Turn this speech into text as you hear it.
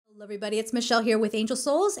Hello everybody, it's Michelle here with Angel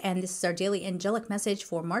Souls, and this is our daily angelic message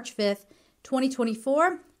for March 5th,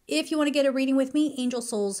 2024. If you want to get a reading with me,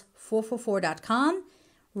 angelsouls444.com.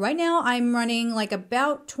 Right now I'm running like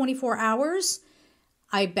about 24 hours.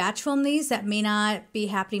 I batch film these. That may not be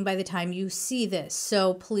happening by the time you see this.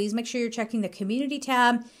 So please make sure you're checking the community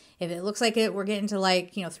tab. If it looks like we're getting to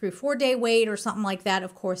 3 or 4 day wait or something like that,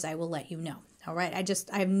 of course I will let you know. All right. I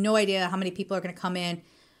have no idea how many people are going to come in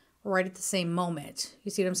right at the same moment.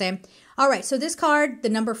 You see what I'm saying? All right. So this card, the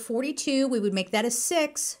number 42, we would make that a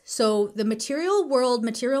 6. So the material world,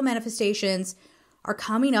 material manifestations are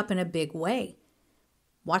coming up in a big way.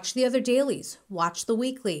 Watch the other dailies. Watch the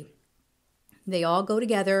weekly. They all go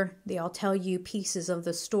together. They all tell you pieces of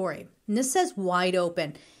the story. And this says wide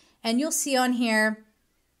open. And you'll see on here,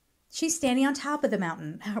 she's standing on top of the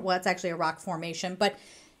mountain. Well, it's actually a rock formation. But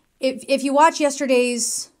if you watch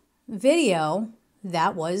yesterday's video,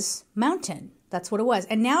 that was mountain. That's what it was.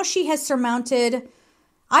 And now she has surmounted,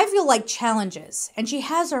 I feel like, challenges. And she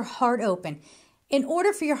has her heart open. In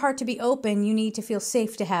order for your heart to be open, you need to feel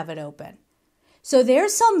safe to have it open. So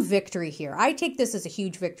there's some victory here. I take this as a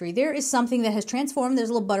huge victory. There is something that has transformed.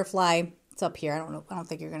 There's a little butterfly. It's up here. I don't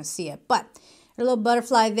think you're going to see it. But a little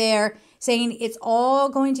butterfly there saying it's all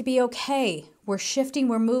going to be okay. We're shifting.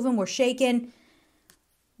 We're moving. We're shaking.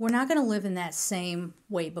 We're not going to live in that same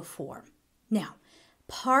way before. Now,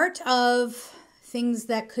 part of things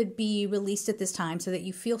that could be released at this time so that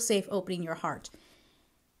you feel safe opening your heart.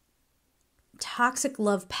 Toxic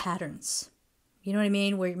love patterns. You know what I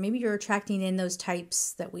mean? Where maybe you're attracting in those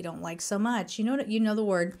types that we don't like so much. You know the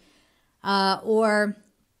word. Or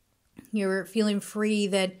you're feeling free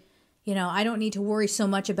that, I don't need to worry so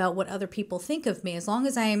much about what other people think of me. As long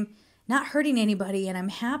as I'm not hurting anybody and I'm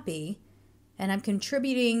happy and I'm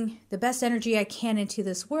contributing the best energy I can into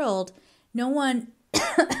this world, no one,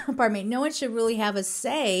 no one should really have a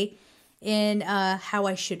say in how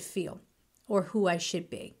I should feel or who I should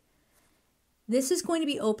be. This is going to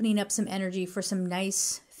be opening up some energy for some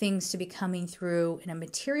nice things to be coming through in a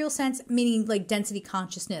material sense, meaning like density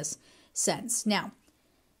consciousness sense. Now,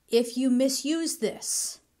 if you misuse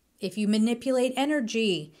this, if you manipulate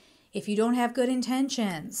energy, if you don't have good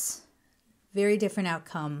intentions, very different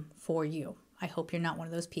outcome for you. I hope you're not one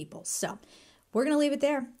of those people. So we're going to leave it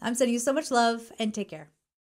there. I'm sending you so much love and take care.